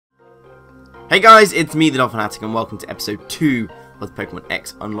Hey guys, it's me, the Fanatic, and welcome to episode 2 of the Pokemon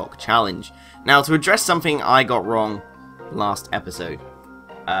X Unlocke challenge. Now, to address something I got wrong last episode,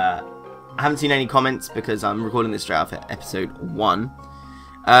 I haven't seen any comments because I'm recording this straight after episode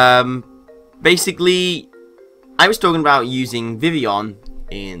 1. Basically, I was talking about using Vivian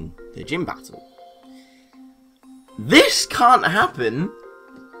in the gym battle. This can't happen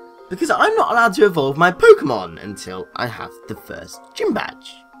because I'm not allowed to evolve my Pokemon until I have the first gym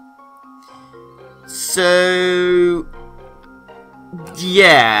badge. So,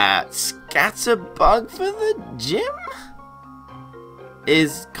 yeah, Scatterbug for the gym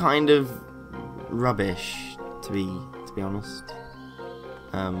is kind of rubbish, to be honest.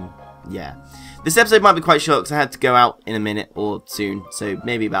 Yeah. This episode might be quite short because I had to go out in a minute or soon, so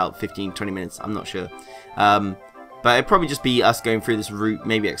maybe about 15-20 minutes, I'm not sure. But it'd probably just be us going through this route,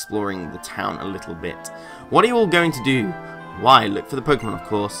 maybe exploring the town a little bit. What are you all going to do? Why? Look for the Pokemon, of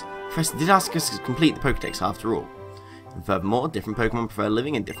course. Professor did ask us to complete the Pokedex after all. And furthermore, different Pokemon prefer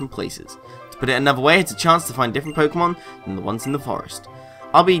living in different places. To put it another way, it's a chance to find different Pokemon than the ones in the forest.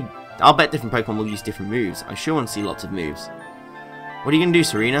 I'll bet different Pokemon will use different moves. I sure want to see lots of moves. What are you going to do,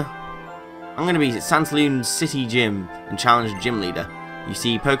 Serena? I'm going to be at Santaloon City Gym and challenge the gym leader. You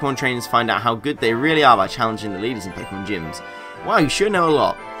see, Pokemon trainers find out how good they really are by challenging the leaders in Pokemon gyms. Wow, you sure know a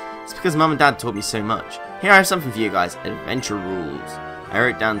lot. It's because Mum and Dad taught me so much. Here I have something for you guys. Adventure rules. I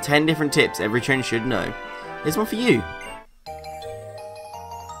wrote down 10 different tips every trainer should know. Here's one for you.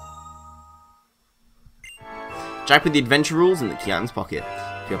 Jack put the adventure rules in the key item's pocket.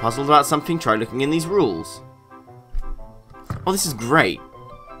 If you're puzzled about something, try looking in these rules. Oh, this is great.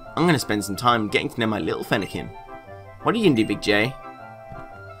 I'm going to spend some time getting to know my little Fennekin. What are you going to do, Big J?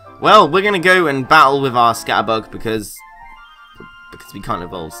 Well, we're going to go and battle with our Scatterbug because we can't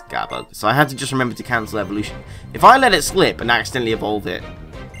evolve Scatterbug. So I have to just remember to cancel evolution. If I let it slip and accidentally evolve it,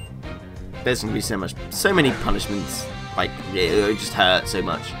 there's going to be so many punishments. Like, it just hurt so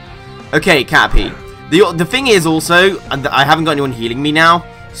much. Okay, Caterpie. The thing is also, I haven't got anyone healing me now.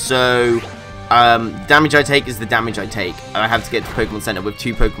 So, the damage I take is the damage I take. I have to get to Pokemon Center with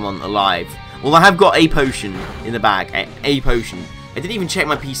 2 Pokemon alive. Well, I have got a potion in the bag. A potion. I didn't even check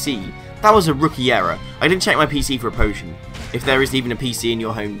my PC. That was a rookie error. I didn't check my PC for a potion. If there is even a PC in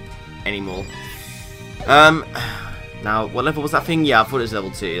your home anymore. Now, what level was that thing? Yeah, I thought it was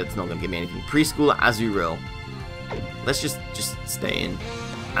level 2. That's not going to give me anything. Preschool Azurill. Let's just stay in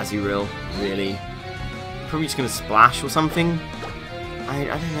Azurill, really. Probably just going to splash or something. I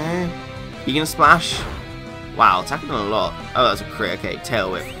don't know. You going to splash? Wow, attacking on a lot. Oh, that's a crit. Okay,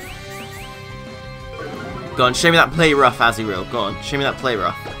 Tail Whip. Go on, show me that play rough, Azurill. Go on, show me that play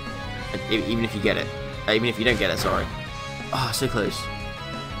rough. Even if you get it. Even if you don't get it, sorry. Oh, so close.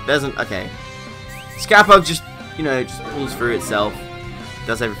 Doesn't. Okay. Scatterbug just, you know, just pulls through itself.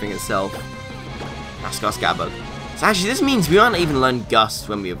 Does everything itself. That's our Scatterbug. So actually, this means we aren't even learn Gust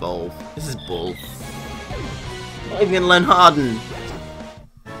when we evolve. This is bull. Not even gonna learn Harden.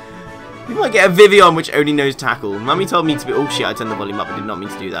 We might get a Vivian which only knows Tackle. Mummy told me to be. Oh shit! I turned the volume up. I did not mean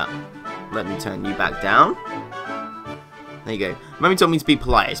to do that. Let me turn you back down. There you go. Mummy told me to be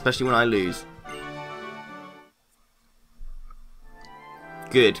polite, especially when I lose.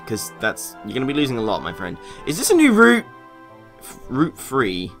 Good, because you're going to be losing a lot, my friend. Is this a new route? Route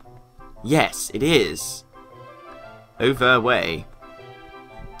 3? Yes, it is. Over way.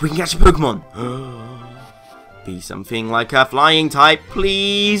 We can catch a Pokemon. Be something like a flying type,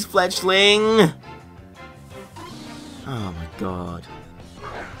 please, fledgling. Oh my god.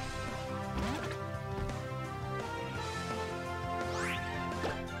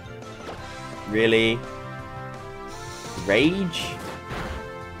 Really? Rage?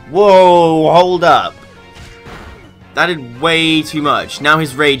 Whoa, hold up. That did way too much. Now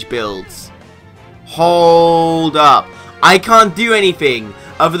his rage builds. Hold up. I can't do anything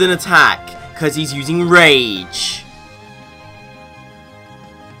other than attack because he's using rage.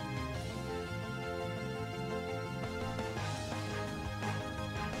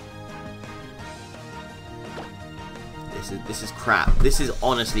 This is crap. This is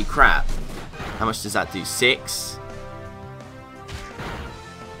honestly crap. How much does that do? 6?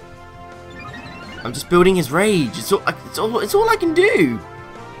 I'm just building his rage. It's all I can do.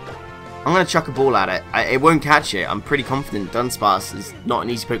 I'm going to chuck a ball at it. It won't catch it. I'm pretty confident Dunsparce is not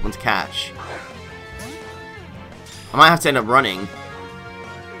an easy Pokemon to catch. I might have to end up running.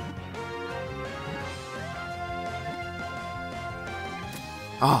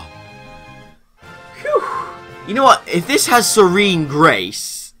 Oh. Whew. You know what? If this has Serene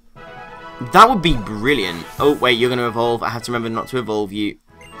Grace, that would be brilliant. Oh, wait, you're going to evolve. I have to remember not to evolve you.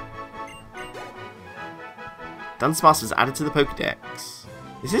 Dunsparce was added to the Pokedex.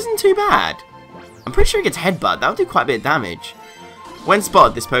 This isn't too bad. I'm pretty sure it gets headbutt. That'll do quite a bit of damage. When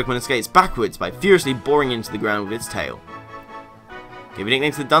spotted, this Pokemon escapes backwards by furiously boring into the ground with its tail. Give a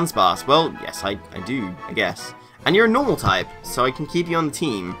nickname to the Dunsparce. Well, yes, I do, I guess. And you're a normal type, so I can keep you on the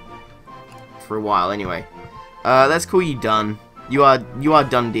team for a while anyway. Let's call you Dun. You are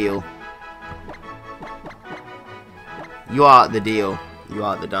done deal. You are the deal. You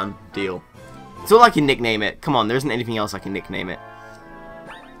are the done deal. It's all I can nickname it. Come on, there isn't anything else I can nickname it.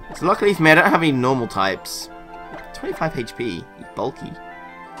 So luckily for me, I don't have any normal types. 25 HP. He's bulky.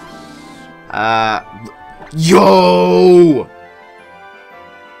 Yo!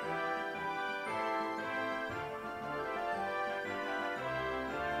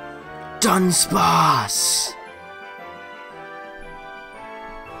 Dunsparce!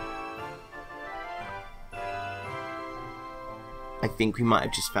 I think we might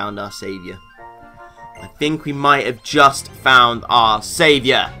have just found our savior. I think we might have just found our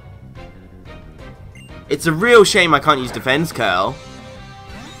savior. It's a real shame I can't use Defense Curl.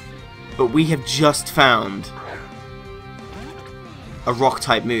 But we have just found a rock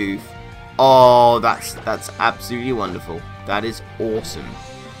type move. Oh, that's absolutely wonderful. That is awesome.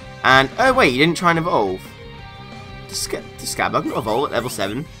 And oh wait, you didn't try and evolve. Does Scabug not evolve at level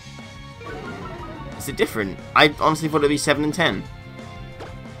 7? Is it different? I honestly thought it'd be 7 and 10.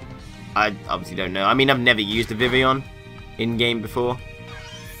 I obviously don't know. I mean, I've never used a Vivillon in-game before.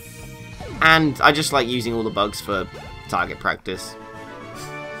 And I just like using all the bugs for target practice.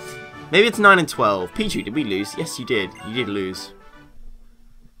 Maybe it's 9 and 12. Pichu, did we lose? Yes, you did. You did lose.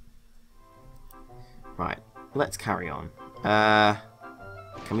 Right. Let's carry on.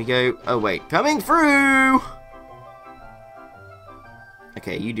 Can we go? Oh, wait. Coming through!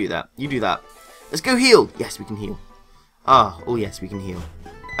 Okay, you do that. You do that. Let's go heal! Yes, we can heal. Oh, yes, we can heal.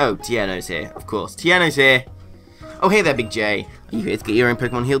 Oh, Tiano's here, of course. Tiano's here. Oh, hey there, Big J. Are you here to get your own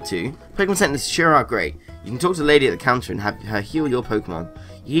Pokemon healed too? Pokemon centers sure are great. You can talk to the lady at the counter and have her heal your Pokemon.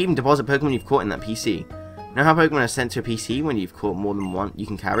 You can even deposit Pokemon you've caught in that PC. Know how Pokemon are sent to a PC when you've caught more than one you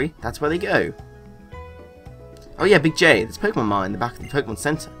can carry? That's where they go. Oh yeah, Big J, there's Pokemon Mart in the back of the Pokemon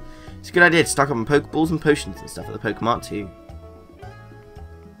Center. It's a good idea to stock up on Pokeballs and potions and stuff at the Pokemon too.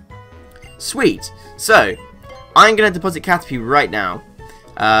 Sweet. So, I'm going to deposit Caterpie right now.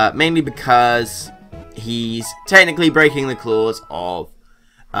 Mainly because he's technically breaking the clause of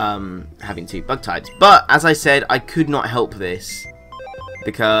having 2 bug types. But, as I said, I could not help this.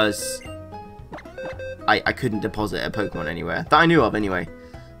 Because I couldn't deposit a Pokemon anywhere. That I knew of, anyway.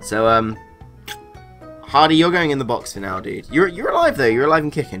 So, Hardy, you're going in the box for now, dude. You're alive, though. You're alive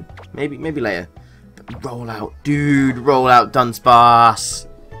and kicking. Maybe later. But roll out. Dude, roll out, Dunsparce.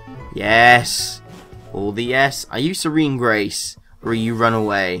 Yes. All the yes. Are you Serene Grace? Or are you Run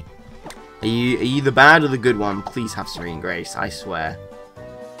Away? Are you the bad or the good one? Please have Serene Grace, I swear.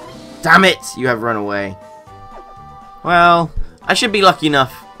 Damn it! You have Run Away. Well, I should be lucky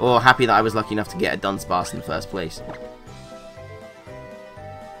enough, or happy that I was lucky enough to get a Dunsparce in the first place.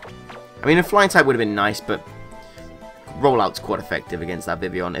 I mean, a flying type would have been nice, but rollout's quite effective against that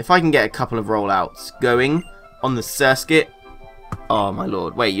Vivillon. If I can get a couple of rollouts going on the circuit. Oh my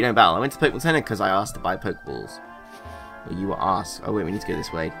lord. Wait, you don't battle. I went to Pokemon Center because I asked to buy Pokeballs. You were asked. Oh wait, we need to go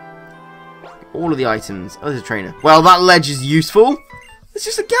this way. All of the items. Oh, there's a trainer. Well, that ledge is useful. There's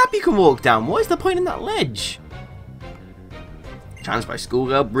just a gap you can walk down. What is the point in that ledge? Challenged by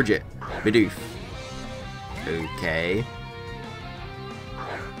Schoolgirl Bridget. Bidoof. Okay.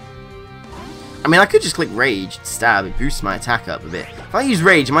 I mean, I could just click Rage, stab, it boosts my attack up a bit. If I use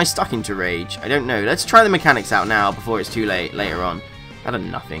Rage, am I stuck into Rage? I don't know. Let's try the mechanics out now before it's too late later on. That did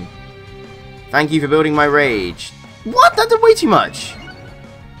nothing. Thank you for building my Rage. What? That did way too much.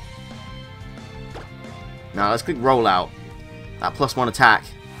 Now, let's click Rollout. That +1 attack.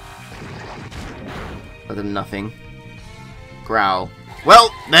 That did nothing. Growl.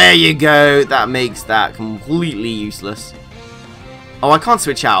 Well, there you go. That makes that completely useless. Oh, I can't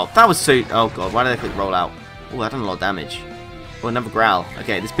switch out. That was so... Oh, God. Why did I click Rollout? Oh, that done a lot of damage. Oh, another Growl.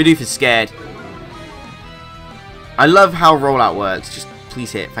 Okay, this Bidoof is scared. I love how Rollout works. Just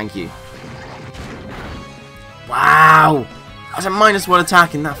please hit. Thank you. Wow! That was a -1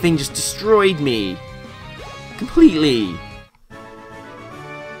 attack and that thing just destroyed me. Completely.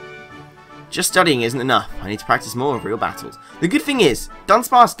 Just studying isn't enough. I need to practice more of real battles. The good thing is,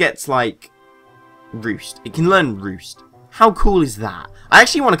 Dunsparce gets, like, Roost. It can learn Roost. How cool is that? I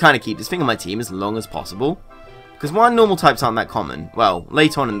actually want to kind of keep this thing on my team as long as possible. Because 1, normal types aren't that common. Well,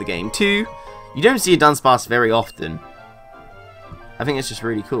 late on in the game. 2, you don't see a Dunsparce very often. I think it's just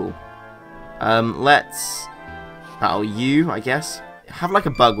really cool. Let's battle you, I guess. Have like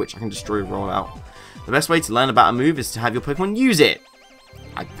a bug which I can destroy rollout. The best way to learn about a move is to have your Pokemon use it.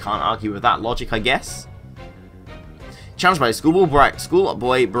 I can't argue with that logic, I guess. Challenged by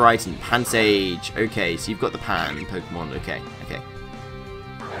Schoolboy Brighton, Pansage. Okay, so you've got the Pan Pokemon. Okay.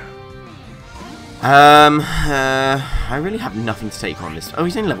 I really have nothing to take on this. Oh,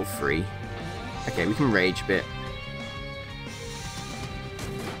 he's only level 3. Okay, we can rage a bit.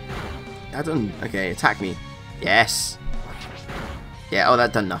 That done. Okay, attack me. Yes. Yeah, oh,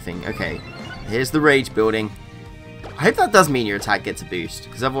 that done nothing. Okay. Here's the rage building. I hope that does mean your attack gets a boost,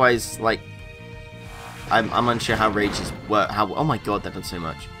 because otherwise, like, I'm unsure how rages work. Oh my god, that done so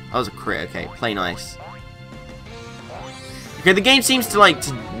much. That was a crit. Okay, play nice. Okay, the game seems to like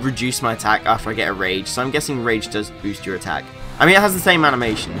to reduce my attack after I get a rage, so I'm guessing rage does boost your attack. I mean, it has the same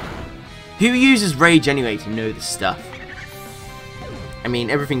animation. Who uses rage anyway to know this stuff? I mean,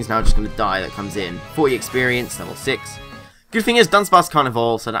 everything's now just going to die that comes in. 40 experience, level 6. Good thing is, Dunsparce can't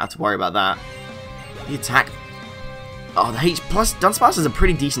evolve, so I don't have to worry about that. The attack... Oh, the plus Dunsparce is a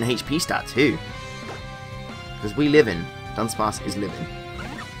pretty decent HP stat too. Because we live in. Dunsparce is living.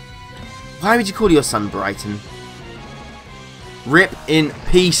 Why would you call your son Brighton? Rip in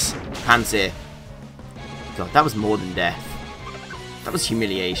peace, Pansear. God, that was more than death. That was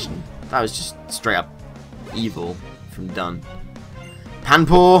humiliation. That was just straight up evil from Dun.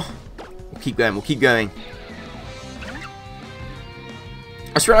 Panpour. We'll keep going, we'll keep going.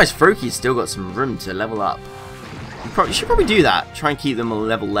 I just realised Froakie's still got some room to level up. You should probably do that. Try and keep them a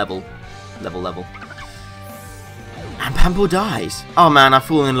level. And Panpour dies. Oh man, I've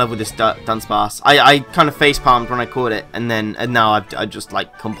fallen in love with this Dunsparce. I kind of face-palmed when I caught it, and now I've just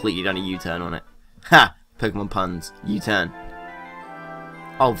like completely done a U-turn on it. Ha! Pokemon puns. U-turn.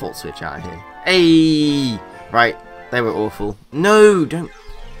 I'll Volt Switch out of here. Hey! Right, they were awful. No, don't...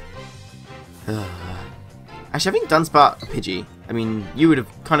 Actually, I think Dunsparce... Pidgey. I mean, you would have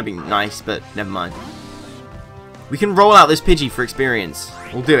kind of been nice, but never mind. We can roll out this Pidgey for experience.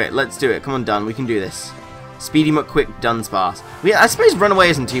 We'll do it. Let's do it. Come on, Dun. We can do this. Speedy McQuick Dunsparce. I suppose Runaway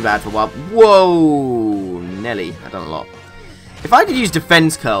isn't too bad for a while. Whoa! Nelly. I've done a lot. If I could use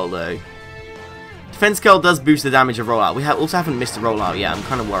Defense Curl, though. Defense Curl does boost the damage of rollout. We also haven't missed a rollout yet. I'm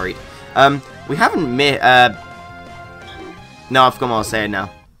kind of worried. We haven't missed... No, I've forgotten what I was saying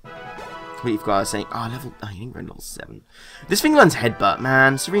now. Completely forgot what I was saying. Oh, level... Oh, you didn't go level 7. This thing learns Headbutt,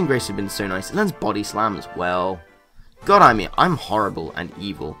 man. Serene Grace would have been so nice. It learns Body Slam as well. God, I'm horrible and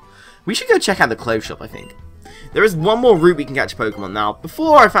evil. We should go check out the clothes shop, I think. There is one more route we can catch Pokemon now.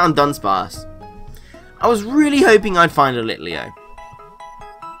 Before I found Dunsparce, I was really hoping I'd find a Litleo.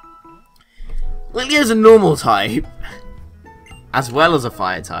 Litleo's a normal type, as well as a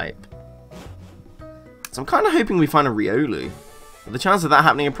fire type. So I'm kind of hoping we find a Riolu. But the chance of that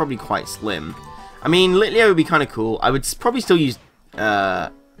happening are probably quite slim. I mean, Litleo would be kind of cool. I would probably still use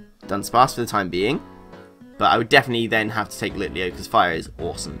Dunsparce for the time being. But I would definitely then have to take Litleo because fire is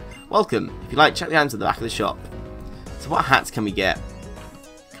awesome. Welcome. If you like, check the items at the back of the shop. So what hats can we get?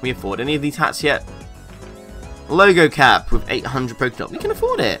 Can we afford any of these hats yet? Logo cap with 800 Pokédot. We can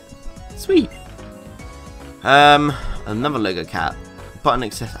afford it. Sweet. Another logo cap. Button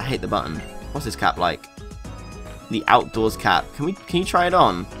access. I hate the button. What's this cap like? The outdoors cap. Can you try it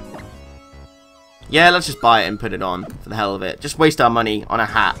on? Yeah, let's just buy it and put it on for the hell of it. Just waste our money on a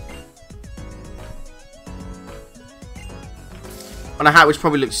hat. On a hat which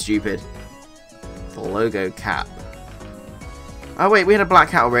probably looks stupid. The logo cap. Oh wait, we had a black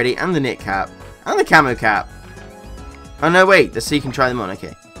hat already, and the knit cap, and the camo cap. Oh no, wait, so you can try them on,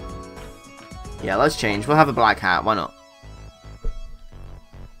 okay. Yeah, let's change. We'll have a black hat, why not?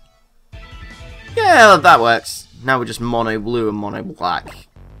 Yeah, that works. Now we're just mono blue and mono black.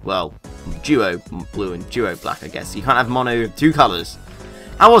 Well, duo blue and duo black, I guess. You can't have mono of 2 colours.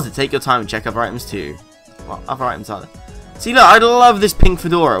 How was it? Take your time and check other items too. What other items are there? See, look, I love this pink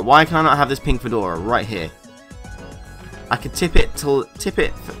fedora. Why can I not have this pink fedora right here? I could tip it at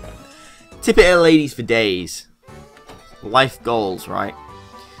ladies for days. Life goals, right?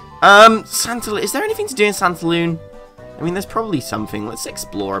 Is there anything to do in Santaloon? I mean, there's probably something. Let's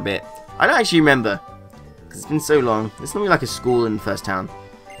explore a bit. I don't actually remember. Because it's been so long. It's normally like a school in the first town.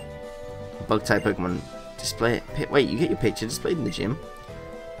 Bug-type Pokemon. Display it. Wait, you get your picture displayed in the gym?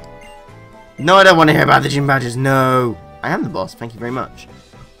 No, I don't want to hear about the gym badges. No. I am the boss. Thank you very much.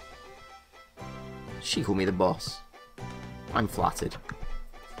 She called me the boss. I'm flattered.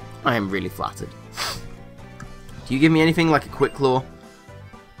 I am really flattered. Do you give me anything like a Quick Claw?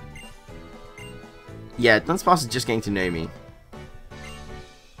 Yeah, Dunsparce is just getting to know me.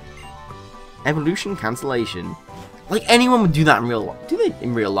 Evolution cancellation. Like anyone would do that in real life. Do they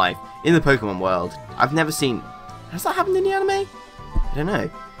in real life? In the Pokemon world. I've never seen... Has that happened in the anime? I don't know.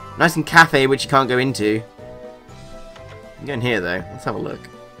 Nice and cafe, which you can't go into. I'm going here, though. Let's have a look.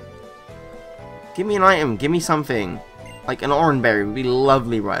 Give me an item. Give me something. Like an orange berry would be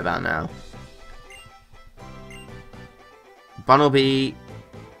lovely right about now. Bunnelby.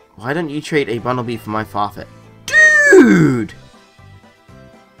 Why don't you trade a Bunnelby for my Farfetch'd? Dude!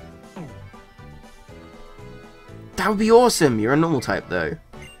 That would be awesome. You're a normal type, though.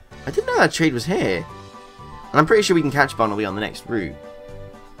 I didn't know that trade was here. And I'm pretty sure we can catch Bunnelby on the next route.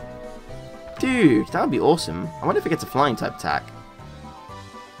 Dude, that would be awesome. I wonder if it gets a flying type attack.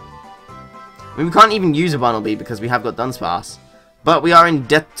 I mean, we can't even use a Bunnelby because we have got Dunsparce. But we are in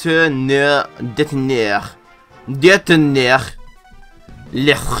Detonair.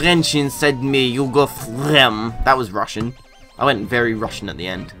 Le French inside me, you go frem. That was Russian. I went very Russian at the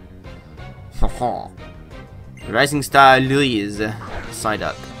end. Rising Star Louise.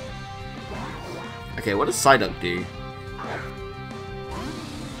 Psyduck. Okay, what does Psyduck do?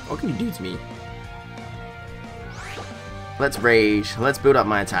 What can you do to me? Let's rage. Let's build up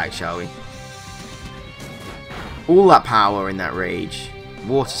my attack, shall we? All that power in that rage.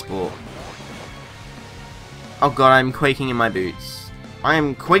 Water Sport. Oh god, I'm quaking in my boots. I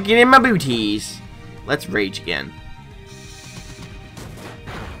am quaking in my booties. Let's rage again.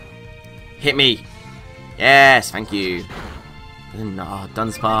 Hit me. Yes, thank you. Nah,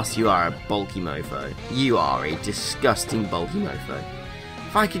 Dunsparce, you are a bulky mofo. You are a disgusting bulky mofo.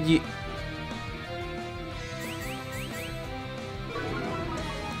 If I could use...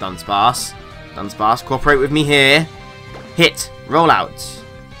 Dunsparce. Dunsparce, cooperate with me here. Hit. Roll out.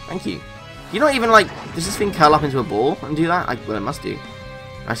 Thank you. You're not even like... Does this thing curl up into a ball and do that? Well, it must do.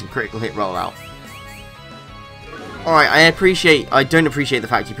 Nice and critical hit roll out. Alright, I don't appreciate the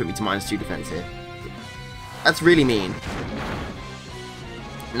fact you put me to -2 defense here. That's really mean.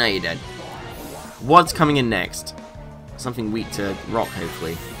 No, you're dead. What's coming in next? Something weak to rock,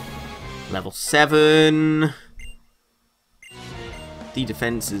 hopefully. Level 7. The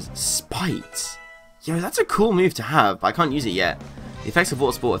defense is Spite. Yo, that's a cool move to have, but I can't use it yet. The effects of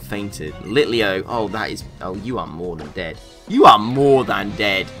Water Sport have fainted. Litleo. Oh, that is... Oh, you are more than dead. You are more than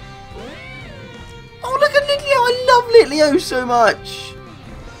dead. Oh, look at Litleo. I love Litleo so much.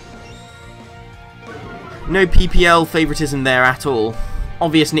 No PPL favoritism there at all.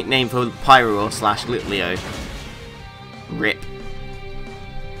 Obvious nickname for Pyro / Litleo. RIP.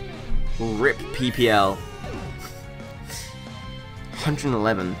 RIP PPL.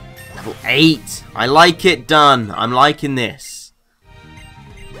 111. Level 8. I like it done. I'm liking this.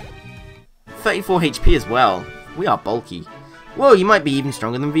 34 HP as well. We are bulky. Whoa, you might be even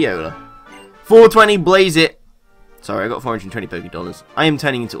stronger than Viola. 420, blaze it. Sorry, I got 420 Poké-Dollars. I am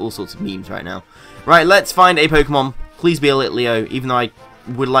turning into all sorts of memes right now. Right, let's find a Pokemon. Please be a Litleo, even though I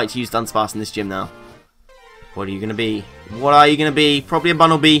would like to use Dunsparce in this gym now. What are you going to be? What are you going to be? Probably a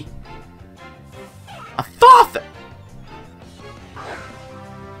Bunnelby. A Farfetch'd!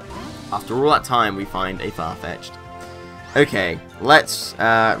 After all that time, we find a Farfetch'd. Okay, let's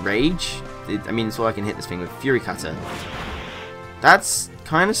rage. I mean, so I can hit this thing with Fury Cutter. That's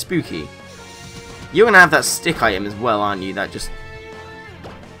kind of spooky. You're going to have that stick item as well, aren't you? That just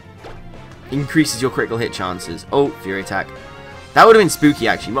increases your critical hit chances. Oh, Fury Attack. That would have been spooky,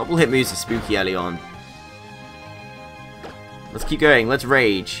 actually. Multiple hit moves are spooky early on. Let's keep going. Let's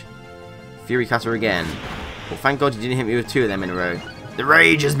rage. Fury Cutter again. Well, thank God you didn't hit me with 2 of them in a row. The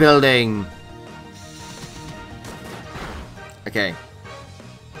rage is building! Okay.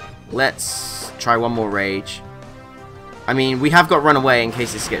 Let's try one more rage. I mean, we have got run away in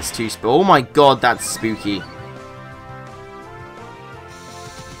case this gets too spooky. Oh my god, that's spooky.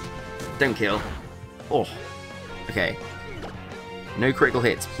 Don't kill. Oh. Okay. No critical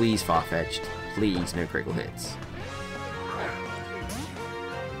hits, please, Farfetch'd. Please, no critical hits.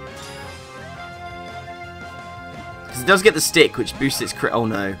 Because it does get the stick, which boosts its crit. Oh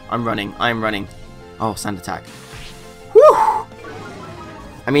no, I'm running. I am running. Oh, sand attack. Whew!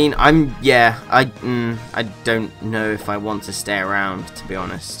 I mean, I don't know if I want to stay around, to be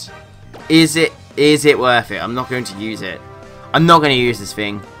honest. Is it worth it? I'm not going to use it. I'm not going to use this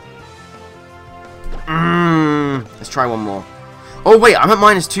thing. Let's try one more. Oh wait, I'm at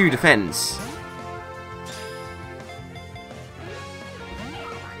 -2 defense.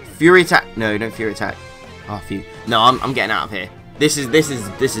 Fury attack. No, don't Fury attack. Oh, phew. No, I'm getting out of here. This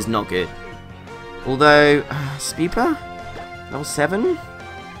is not good. Although, Speeper? Level 7?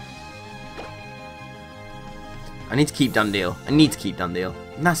 I need to keep Dundeel. I need to keep Dundeel.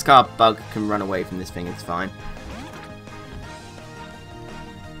 NASCAR bug can run away from this thing, it's fine.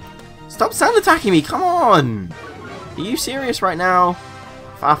 Stop sound attacking me, come on! Are you serious right now?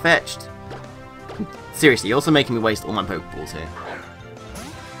 Farfetch'd. Seriously, you're also making me waste all my Pokeballs here.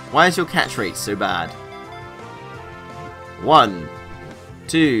 Why is your catch rate so bad? 1,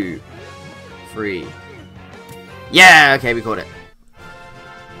 2, 3. Yeah, okay, we caught it.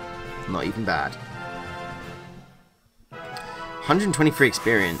 Not even bad. 123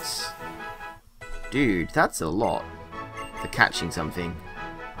 experience. Dude, that's a lot for catching something.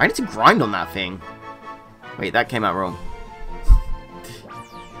 I need to grind on that thing. Wait, that came out wrong.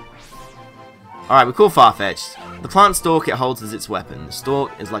 Alright, we call Farfetch'd. The plant stalk it holds as its weapon. The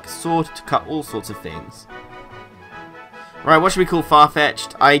stalk is like a sword to cut all sorts of things. Right, what should we call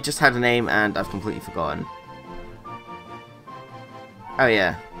Farfetch'd? I just had a name and I've completely forgotten. Oh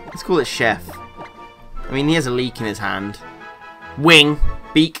yeah, let's call it Chef. I mean, he has a leek in his hand. Wing,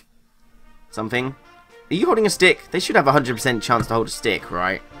 beak, something. Are you holding a stick? They should have a 100% chance to hold a stick,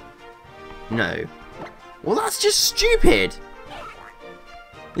 right? No. Well, that's just stupid.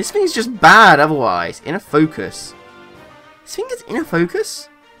 This thing's just bad otherwise. Inner focus. This thing gets inner focus?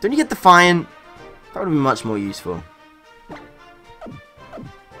 Don't you get Defiant? That would have been much more useful.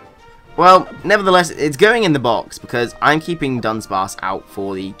 Well, nevertheless, it's going in the box because I'm keeping Dunsparce out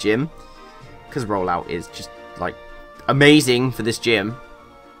for the gym. Because rollout is just, like, amazing for this gym.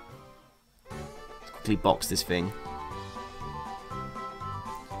 Let's quickly box this thing.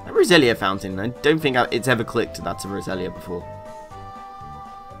 A Roselia fountain. I don't think it's ever clicked that's a Roselia before.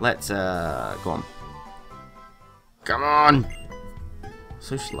 Let's, go on. Come on!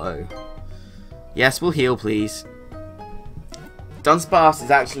 So slow. Yes, we'll heal, please. Dunsparce is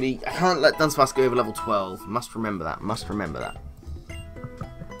actually... I can't let Dunsparce go over level 12. Must remember that. Must remember that.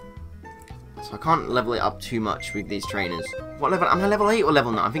 So I can't level it up too much with these trainers. What level? Am I level 8 or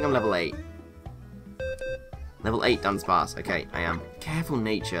level 9? I think I'm level 8. Level 8 Dunsparce. Okay, I am. Careful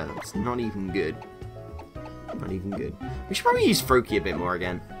nature. That's not even good. Not even good. We should probably use Froakie a bit more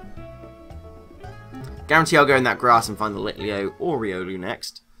again. Guarantee I'll go in that grass and find the Litleo or Riolu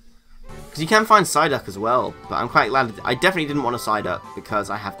next. Because you can find Psyduck as well, but I'm quite glad. I definitely didn't want a Psyduck because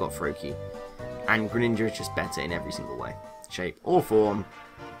I have got Froakie. And Greninja is just better in every single way. Shape or form.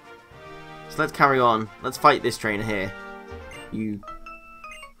 So let's carry on. Let's fight this trainer here. You.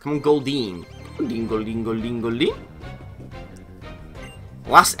 Come on, Goldeen. Goldeen, Goldeen, Goldeen, Goldeen.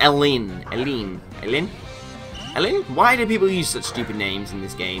 Last Elin. Elin. Elin? Elin? Why do people use such stupid names in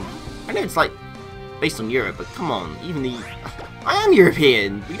this game? I know it's like based on Europe, but come on. Even the... I am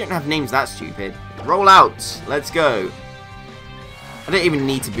European. We don't have names that stupid. Roll out. Let's go. I don't even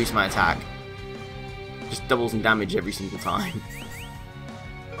need to boost my attack. Just doubles in damage every single time.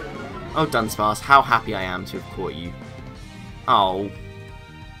 Oh, Dunsparce, how happy I am to have caught you. Oh.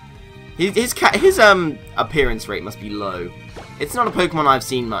 His appearance rate must be low. It's not a Pokemon I've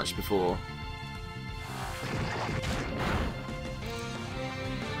seen much before.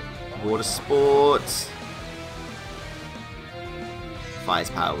 Water Sports.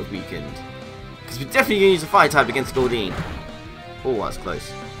 Fire's power was weakened. Because we're definitely going to use a fire type against Goldeen. Oh, that's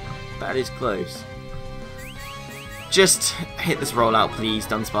close. That is close. Just hit this rollout, please,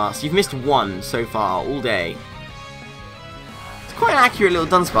 Dunsparce. You've missed one so far all day. It's quite an accurate little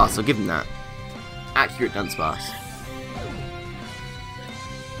Dunsparce, I'll give him that. Accurate Dunsparce.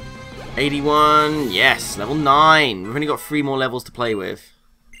 81, yes, level 9. We've only got 3 more levels to play with.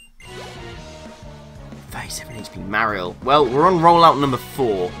 37 HP, Mariel. Well, we're on rollout number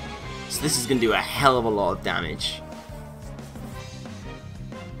 4, so this is going to do a hell of a lot of damage.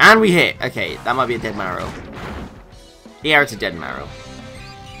 And we hit. Okay, that might be a dead Mariel. Yeah, it's a dead Mariel.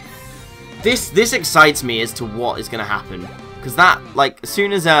 This excites me as to what is going to happen, because that, like, as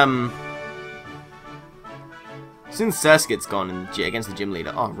soon as Surskit's gone and against the gym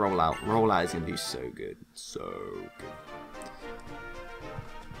leader, oh, rollout is going to do so good, so good.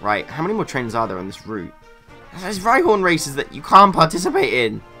 Right, how many more trainers are there on this route? There's Rhyhorn races that you can't participate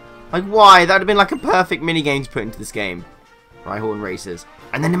in. Like, why? That would have been like a perfect minigame to put into this game. Rhyhorn races.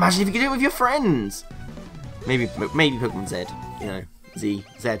 And then imagine if you could do it with your friends. Maybe Pokemon Z. You know, Z,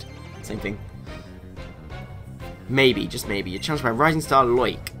 same thing. Maybe, just maybe. You're challenged by Rising Star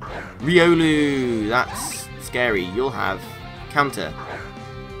Loik. Riolu, that's scary. You'll have counter.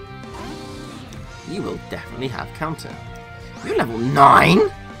 You will definitely have counter. You're level 9?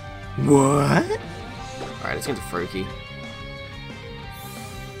 What? Alright, let's go into Froakie.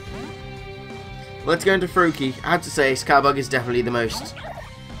 Let's go into Froakie. I have to say, Scarbug is definitely the most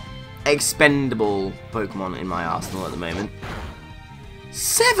expendable Pokemon in my arsenal at the moment.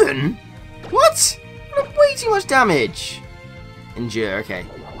 7? What? Way too much damage. Endure, okay.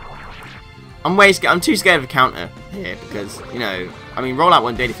 I'm too scared of a counter here because, you know, I mean, rollout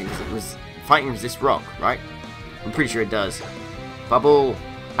won't do anything because it was fighting resist rock, right? I'm pretty sure it does. Bubble.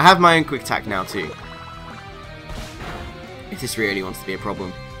 I have my own quick attack now too. If this really wants to be a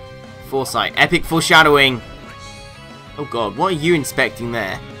problem. Foresight. Epic foreshadowing. Oh god, what are you inspecting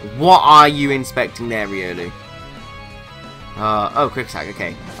there? What are you inspecting there, Riolu? Oh, quick attack,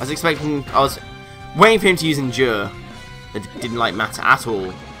 okay. I was waiting for him to use Endure. That didn't like matter at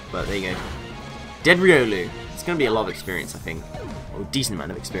all, but there you go. Dead Riolu. It's going to be a lot of experience, I think. Or a decent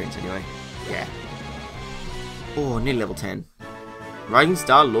amount of experience, anyway. Yeah. Oh, nearly level 10. Rising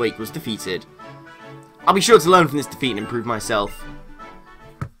Star Loik was defeated. I'll be sure to learn from this defeat and improve myself.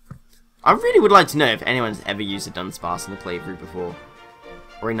 I really would like to know if anyone's ever used a Dunsparce in the playthrough before.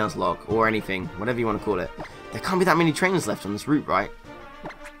 Or a Nuzlocke, or anything, whatever you want to call it. There can't be that many trainers left on this route, right?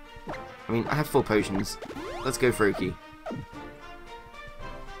 I mean, I have 4 potions. Let's go Froakie.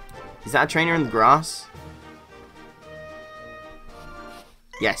 Is that a trainer in the grass?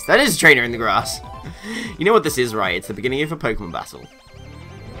 Yes, that is a trainer in the grass. You know what this is, right? It's the beginning of a Pokemon battle.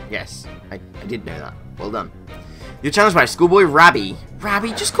 Yes, I did know that. Well done. You're challenged by schoolboy Rabby.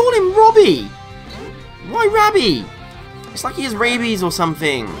 Rabby? Just call him Robbie! Why Rabby? It's like he has rabies or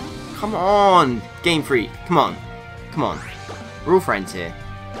something. Come on, Game Freak. Come on. Come on. We're all friends here.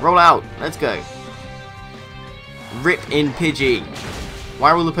 Roll out. Let's go. Rip in Pidgey. Why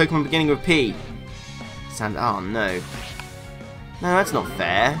are all the Pokemon beginning with P? Sand. Oh, no. No, that's not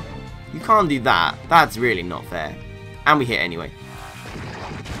fair. You can't do that. That's really not fair. And we hit anyway.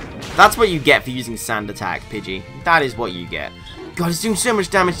 That's what you get for using Sand Attack, Pidgey. That is what you get. God, it's doing so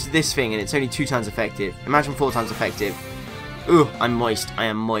much damage to this thing, and it's only 2 times effective. Imagine 4 times effective. Ooh, I'm moist. I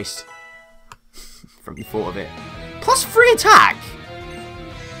am moist. From the thought of it. Plus 3 attack!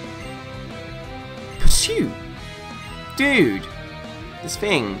 Pursue! Dude! This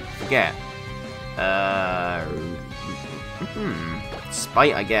thing. Forget.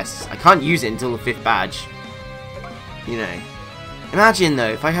 Spite, I guess. I can't use it until the 5th badge. You know. Imagine, though,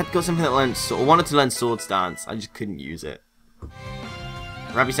 if I had got something that learned, or wanted to learn Sword Stance, I just couldn't use it.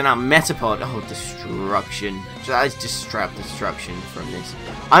 Rabby sent out Metapod. Oh, destruction. That is just straight up destruction from this.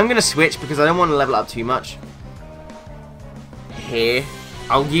 I'm going to switch because I don't want to level up too much. Here.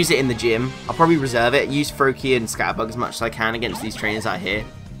 I'll use it in the gym. I'll probably reserve it. Use Froakie and Scatterbug as much as I can against these trainers out here.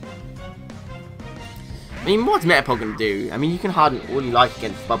 I mean, what's Metapod going to do? I mean, you can harden all you like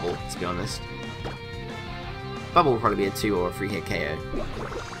against Bubble, to be honest. Bubble will probably be a 2 or a 3 hit KO.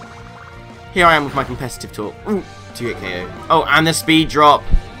 Here I am with my competitive talk. Ooh, 2 hit KO. Oh, and the speed drop.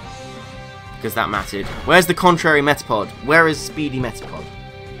 Because that mattered. Where's the contrary Metapod? Where is Speedy Metapod?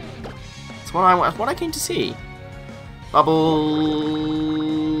 That's what I came to see. Bubble...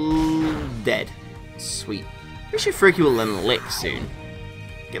 dead. Sweet. We should Froakie will learn Lick soon.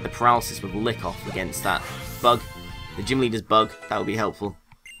 Get the paralysis with Lick off against that bug. The gym leader's bug. That would be helpful.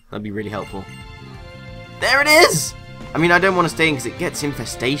 That would be really helpful. There it is! I mean, I don't want to stay in because it gets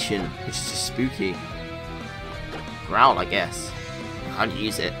Infestation, which is just spooky. Growl, I guess. I can't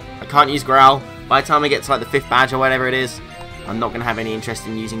use it. I can't use Growl. By the time I get to like the 5th badge or whatever it is, I'm not going to have any interest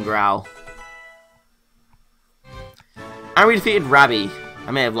in using Growl. And we defeated Rabby.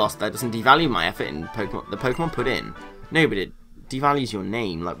 I may have lost. That doesn't devalue my effort in Pokemon. The Pokemon put in. No, but it devalues your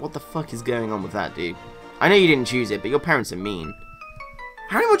name. Like, what the fuck is going on with that, dude? I know you didn't choose it, but your parents are mean.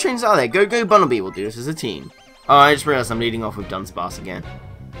 How many more trainers are there? Go Bunnelby will do this as a team. Oh, I just realised I'm leading off with Dunsparce again.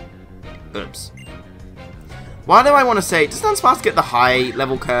 Oops. Why do I want to say, does Dunsparce get the high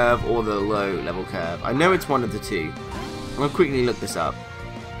level curve or the low level curve? I know it's one of the two. I'm going to quickly look this up.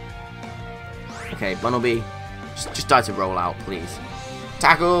 Okay, Bunnelby. Just die to roll out, please.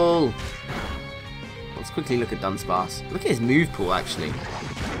 Tackle! Let's quickly look at Dunsparce. Look at his move pool, actually.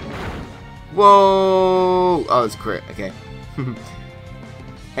 Whoa! Oh, it's crit. Okay.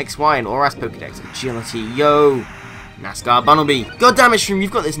 XY and Auras Pokedex. Agility. Yo! NASCAR Bunnelby. God damn it, Shroom,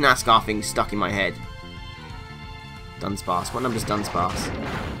 you've got this NASCAR thing stuck in my head. Dunsparce. What number's Dunsparce?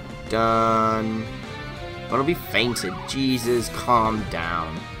 Done. Bunnelby fainted. Jesus, calm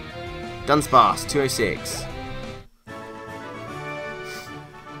down. Dunsparce, 206.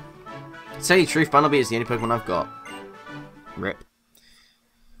 To tell you the truth, Bunnelby is the only Pokemon I've got. Rip.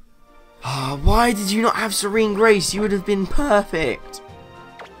 Oh, why did you not have Serene Grace? You would have been perfect.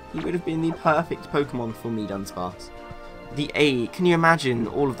 You would have been the perfect Pokemon for me, Dunsparce. The A. Can you imagine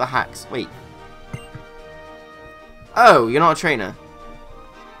all of the hacks? Wait. Oh, you're not a trainer.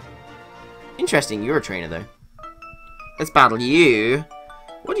 Interesting, you're a trainer though. Let's battle you.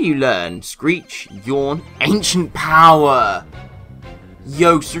 What do you learn? Screech, Yawn, Ancient Power.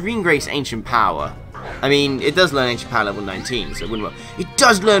 Yo, Serene Grace, Ancient Power. I mean, it does learn Ancient Power level 19, so it wouldn't work. It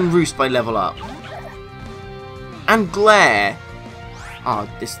does learn Roost by level up. And Glare. Oh,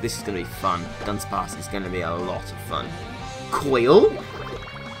 this is going to be fun. Dunsparce is going to be a lot of fun. Coil.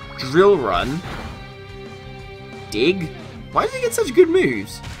 Drill Run. Dig. Why does he get such good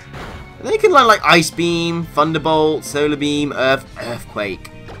moves? And then you can learn like Ice Beam, Thunderbolt, Solar Beam, Earthquake.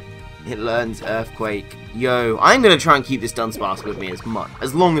 It learns Earthquake. Yo, I'm going to try and keep this Dunsparce with me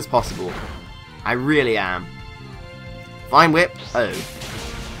as long as possible. I really am. Vine Whip. Oh.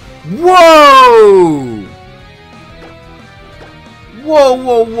 Whoa! Whoa,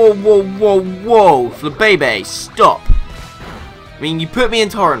 whoa, whoa, whoa, whoa, whoa. Flabébé, stop. I mean, you put me in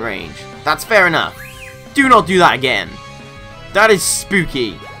torrent range. That's fair enough. Do not do that again. That is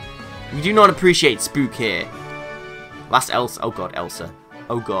spooky. We do not appreciate spook here. Last Elsa. Oh god, Elsa.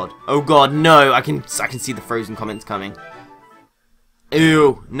 Oh god. Oh god, no. I can see the frozen comments coming.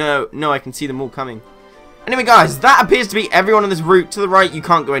 Ew. No, no, I can see them all coming. Anyway, guys, that appears to be everyone on this route. To the right, you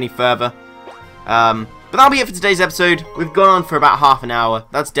can't go any further. But that'll be it for today's episode. We've gone on for about half an hour.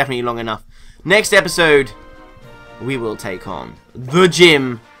 That's definitely long enough. Next episode, we will take on the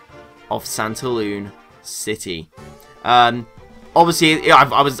gym of Santaloon City. Obviously,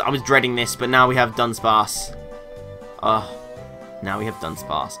 I was dreading this, but now we have Dunsparce. Now we have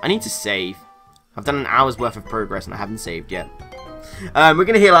Dunsparce. I need to save. I've done an hour's worth of progress and I haven't saved yet. We're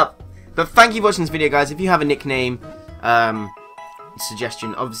going to heal up. But thank you for watching this video, guys. If you have a nickname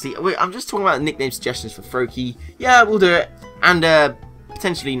suggestion, obviously, I'm just talking about nickname suggestions for Froakie. Yeah, we'll do it. And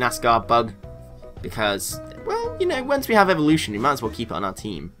potentially NASCAR Bug. Because, well, you know, once we have evolution, we might as well keep it on our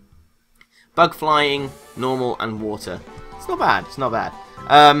team. Bug Flying, Normal, and Water. It's not bad. It's not bad.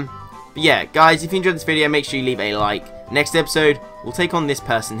 But yeah, guys, if you enjoyed this video, make sure you leave a like. Next episode, we'll take on this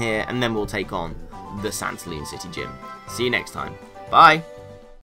person here, and then we'll take on the Santaloon City Gym. See you next time. Bye.